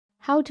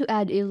How to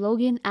add a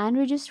login and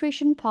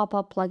registration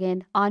pop-up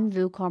plugin on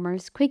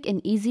WooCommerce. Quick and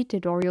easy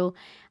tutorial.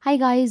 Hi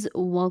guys,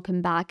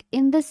 welcome back.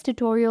 In this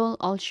tutorial,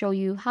 I'll show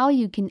you how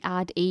you can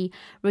add a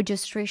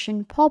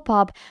registration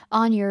pop-up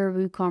on your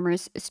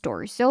WooCommerce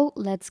store. So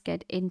let's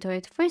get into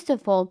it. First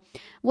of all,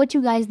 what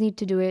you guys need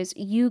to do is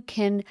you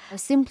can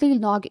simply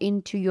log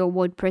into your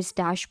WordPress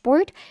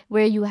dashboard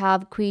where you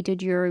have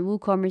created your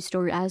WooCommerce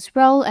store as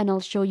well, and I'll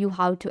show you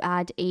how to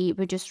add a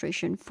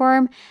registration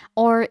form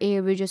or a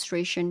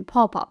registration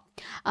pop-up.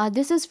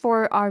 This is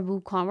for our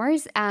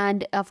WooCommerce,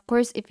 and of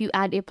course if you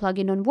add a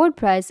plugin on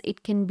WordPress,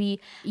 it can be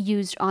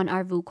used on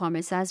our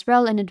WooCommerce as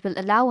well, and it will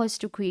allow us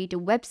to create a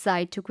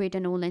website, to create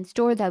an online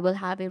store that will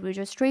have a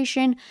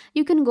registration.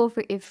 You can go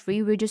for a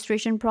free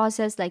registration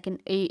process like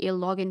a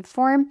login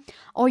form,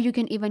 or you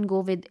can even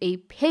go with a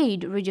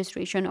paid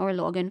registration or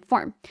login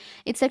form.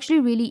 It's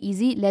actually really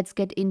easy. Let's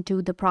get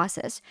into the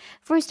process.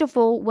 First of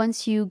all,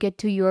 once you get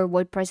to your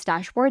WordPress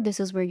dashboard, this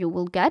is where you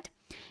will get.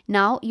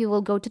 Now you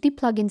will go to the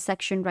plugin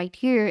section right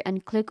here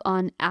and click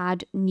on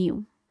add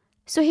new.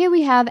 So here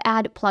we have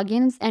add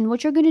plugins, and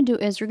what you're going to do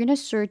is you're going to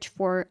search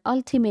for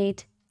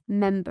Ultimate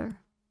Member.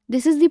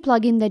 This is the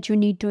plugin that you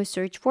need to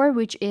search for,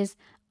 which is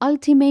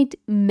Ultimate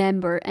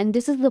Member, and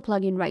this is the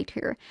plugin right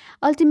here.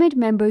 Ultimate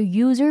Member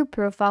User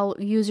Profile,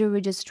 User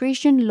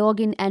Registration,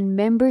 Login and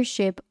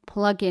Membership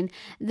plugin.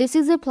 This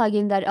is a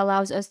plugin that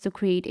allows us to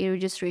create a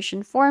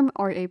registration form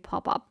or a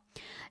pop-up.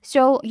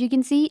 So you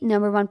can see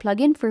number one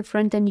plugin for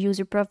front-end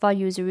user profile,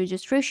 user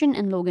registration,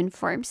 and login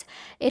forms.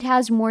 It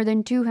has more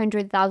than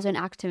 200,000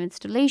 active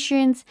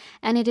installations,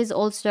 and it is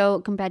also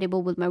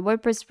compatible with my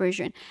WordPress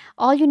version.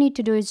 All you need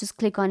to do is just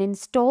click on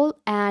install,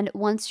 and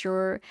once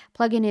your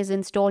plugin is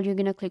installed, you're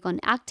going to click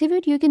on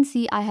activate. You can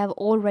see I have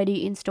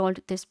already installed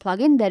this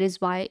plugin. That is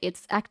why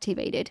it's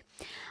activated.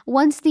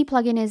 Once the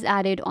plugin is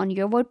added on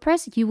your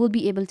WordPress, you will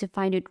be able to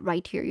find it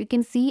right here. You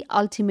can see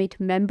Ultimate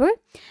Member,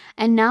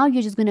 and now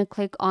you're just going to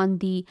click on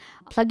the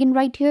plugin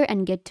right here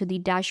and get to the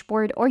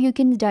dashboard, or you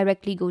can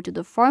directly go to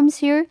the forms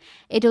here.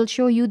 It'll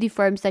show you the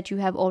forms that you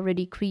have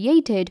already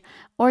created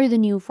or the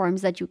new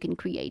forms that you can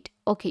create.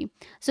 Okay,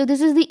 so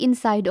this is the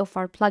inside of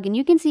our plugin.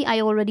 You can see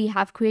I already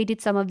have created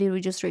some of the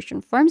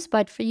registration forms,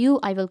 but for you,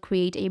 I will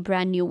create a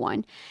brand new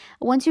one.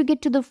 Once you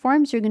get to the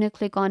forms, you're going to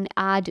click on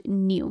add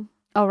new.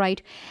 All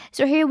right,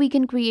 so here we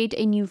can create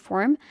a new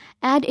form.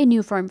 Add a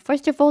new form.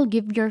 First of all,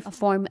 give your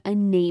form a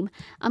name.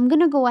 I'm going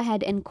to go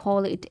ahead and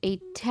call it a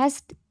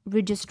test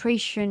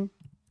registration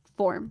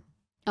form.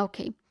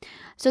 Okay,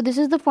 so this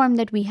is the form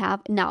that we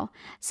have. Now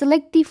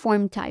select the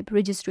form type: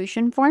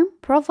 registration form,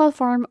 profile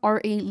form,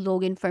 or a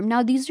login form.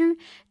 Now these are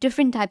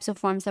different types of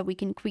forms that we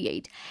can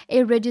create.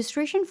 A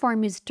registration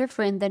form is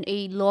different than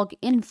a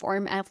login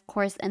form, of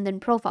course, and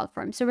then profile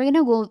form. So we're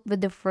gonna go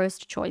with the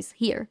first choice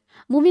here.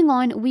 Moving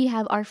on, we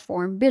have our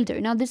form builder.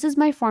 Now this is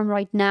my form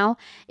right now.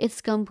 It's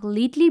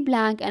completely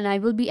blank, and I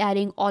will be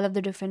adding all of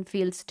the different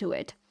fields to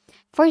it.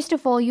 First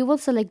of all, you will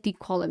select the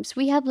columns.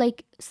 We have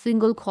like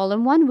single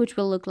column one, which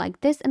will look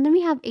like this, and then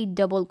we have a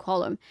double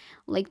column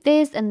like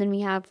this, and then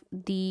we have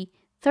the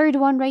third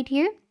one right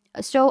here.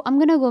 So I'm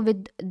gonna go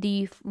with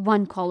the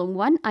one column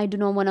one. I do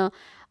not want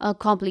to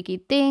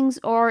complicate things,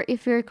 or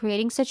if you're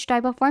creating such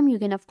type of form, you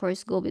can of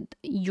course go with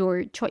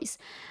your choice.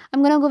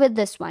 I'm gonna go with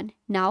this one.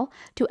 Now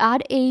to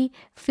add a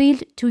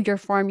field to your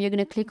form, you're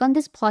gonna click on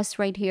this plus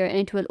right here, and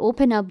it will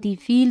open up the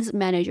fields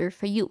manager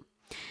for you.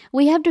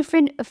 We have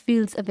different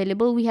fields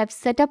available. We have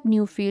set up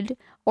new field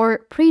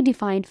or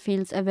predefined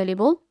fields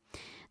available.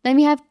 Then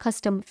we have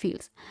custom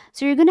fields.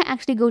 So you're going to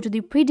actually go to the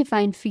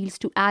predefined fields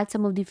to add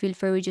some of the field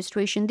for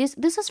registration. This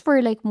is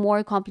for like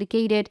more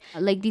complicated,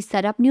 like the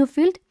setup new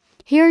field.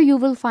 Here you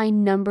will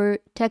find number,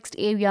 text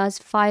areas,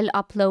 file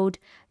upload,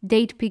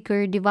 date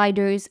picker,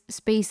 dividers,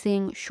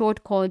 spacing,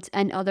 shortcodes,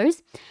 and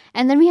others.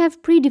 And then we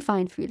have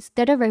predefined fields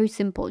that are very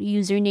simple: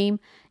 username,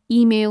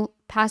 email,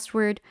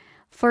 password,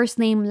 first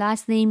name,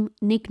 last name,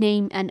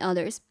 nickname, and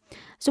others.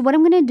 So what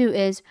I'm going to do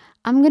is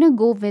I'm going to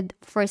go with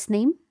first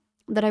name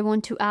that I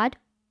want to add.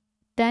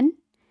 Then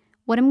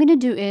what I'm going to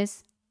do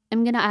is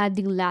I'm going to add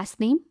the last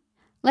name.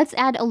 Let's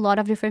add a lot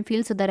of different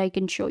fields so that I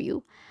can show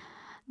you.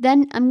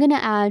 Then I'm going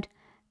to add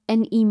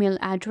an email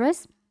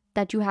address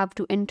that you have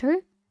to enter.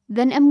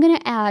 Then I'm going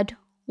to add,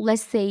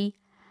 let's say,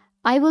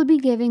 I will be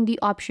giving the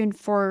option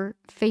for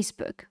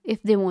Facebook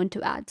if they want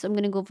to add. So I'm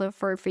going to go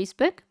for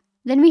Facebook.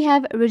 Then we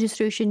have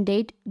registration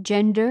date,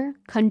 gender,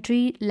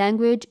 country,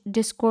 language,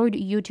 Discord,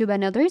 YouTube,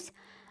 and others.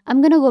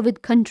 I'm going to go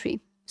with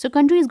country. So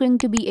country is going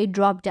to be a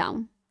drop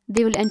down.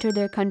 They will enter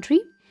their country.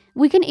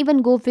 We can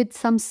even go with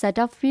some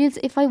setup fields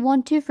if I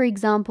want to, for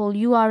example,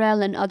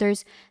 URL and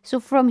others. So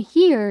from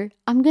here,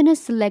 I'm going to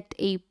select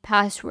a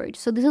password.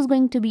 So this is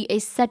going to be a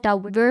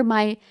setup where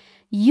my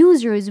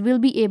users will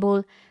be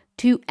able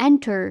to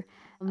enter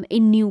a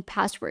new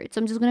password.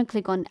 So I'm just going to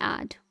click on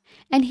add.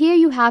 And here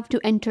you have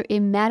to enter a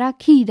meta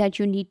key that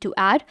you need to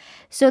add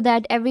so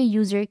that every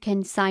user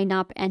can sign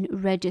up and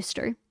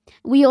register.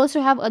 We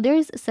also have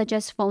others such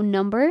as phone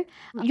number.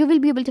 You will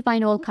be able to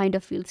find all kinds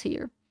of fields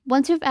here.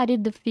 Once you've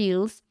added the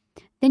fields,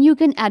 then you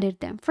can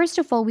edit them. First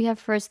of all, we have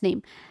first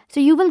name. So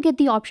you will get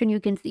the option, you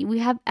can see we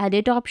have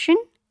edit option,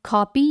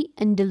 copy,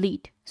 and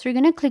delete. So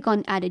you're going to click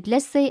on edit.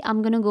 Let's say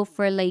I'm going to go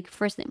for like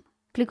first name.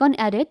 Click on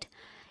edit.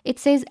 It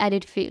says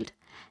edit field.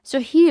 So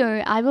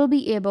here I will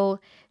be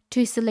able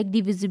to select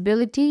the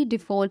visibility,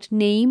 default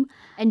name,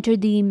 enter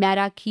the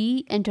meta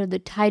key, enter the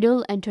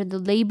title, enter the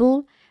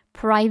label,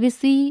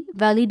 privacy,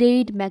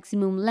 validate,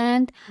 maximum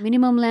length,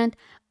 minimum length,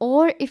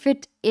 or if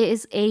it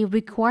is a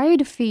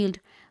required field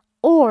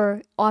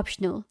or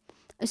optional.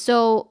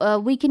 So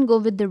we can go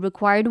with the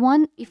required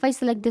one. If I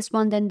select this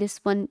one, then this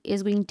one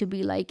is going to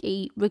be like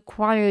a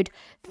required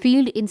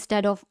field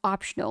instead of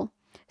optional.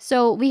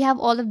 So we have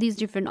all of these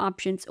different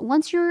options.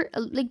 Once you're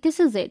like, this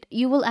is it,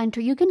 you will enter.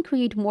 You can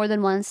create more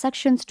than one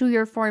sections to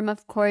your form.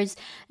 Of course,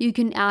 you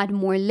can add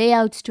more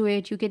layouts to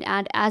it. You can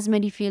add as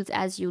many fields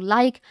as you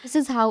like. This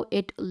is how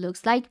it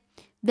looks like.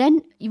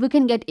 Then you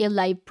can get a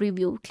live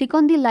preview. Click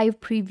on the live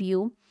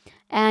preview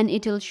and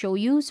it will show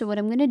you. So what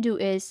I'm going to do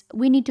is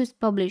we need to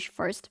publish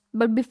first.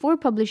 But before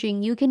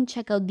publishing, you can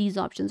check out these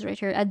options right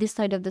here at this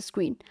side of the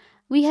screen.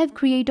 We have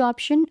create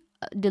option,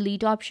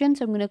 delete option.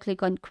 So I'm going to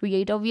click on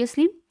create,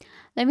 obviously.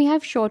 Then we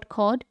have short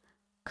code,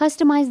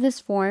 customize this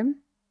form,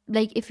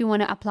 like if you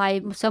want to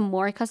apply some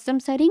more custom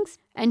settings,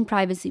 and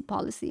privacy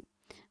policy.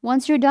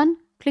 Once you're done,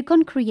 click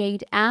on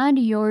create and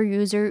your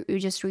user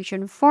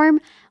registration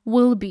form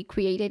will be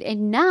created.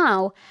 And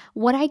now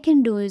what I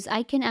can do is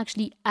I can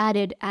actually add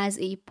it as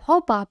a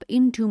pop-up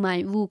into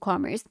my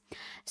WooCommerce.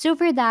 So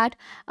for that,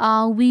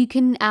 we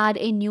can add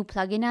a new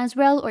plugin as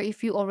well, or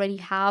if you already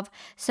have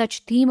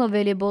such theme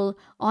available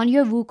on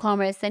your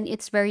WooCommerce, then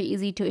it's very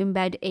easy to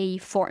embed a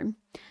form.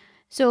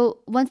 So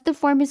once the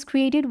form is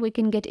created, we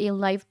can get a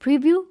live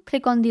preview.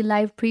 Click on the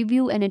live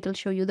preview and it'll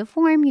show you the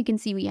form. You can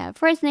see we have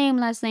first name,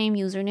 last name,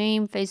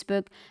 username,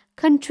 Facebook,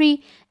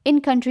 country.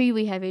 In country,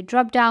 we have a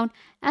drop down,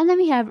 and then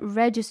we have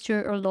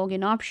register or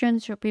login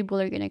options. So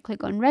people are going to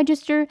click on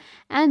register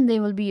and they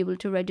will be able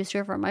to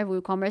register for my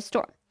WooCommerce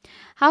store.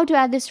 How to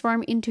add this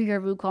form into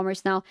your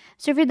WooCommerce now?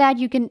 So for that,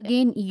 you can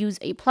again use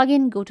a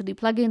plugin. Go to the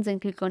plugins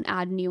and click on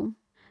add new.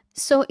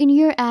 So in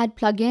your ad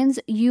plugins,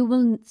 you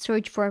will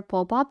search for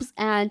pop-ups,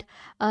 and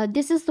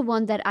this is the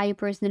one that I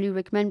personally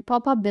recommend,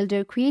 Pop-up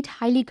Builder. Create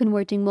highly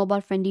converting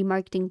mobile-friendly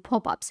marketing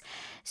pop-ups.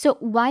 So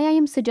why I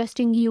am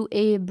suggesting you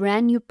a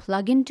brand new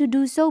plugin to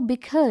do so?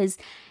 Because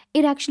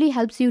it actually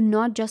helps you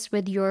not just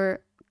with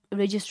your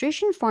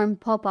registration form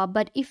pop-up,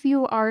 but if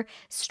you are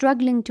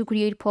struggling to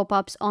create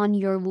pop-ups on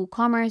your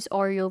WooCommerce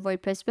or your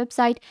WordPress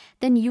website,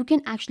 then you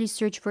can actually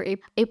search for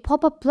a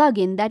pop-up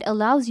plugin that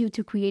allows you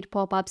to create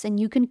pop-ups, and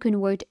you can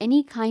convert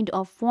any kind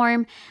of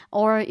form,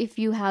 or if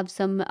you have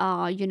some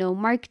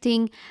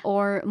marketing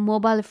or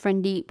mobile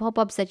friendly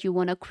pop-ups that you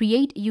want to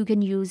create, you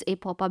can use a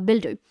pop-up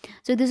builder.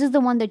 So this is the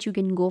one that you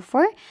can go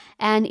for,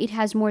 and it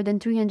has more than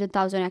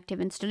 300,000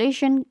 active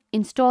installation.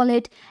 Install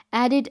it,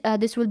 add it,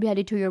 this will be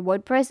added to your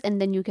WordPress,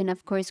 and then you can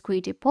of course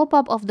create a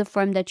pop-up of the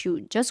form that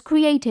you just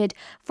created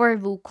for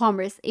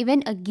WooCommerce.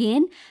 Even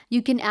again,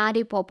 you can add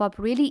a pop-up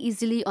really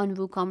easily on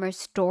WooCommerce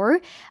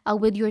store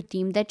with your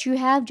theme that you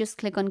have. Just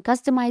click on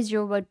customize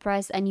your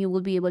WordPress and you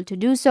will be able to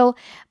do so.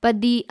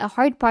 But the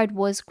hard part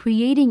was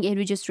creating a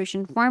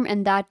registration form,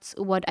 and that's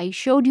what I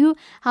showed you,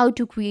 how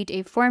to create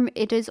a form.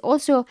 It is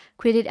also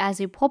created as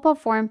a pop-up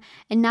form,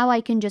 and now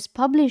I can just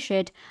publish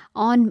it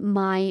on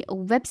my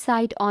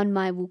website, on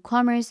my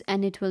WooCommerce,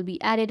 and it will be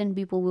added and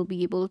people will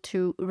be able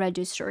to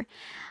register.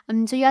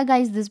 So yeah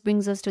guys, this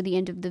brings us to the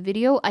end of the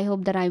video. I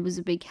hope that I was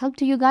a big help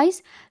to you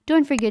guys.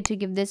 Don't forget to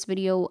give this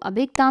video a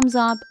big thumbs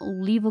up,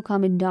 leave a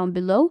comment down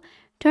below,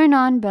 turn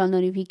on bell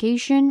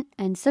notification,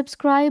 and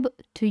subscribe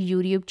to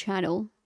YouTube channel.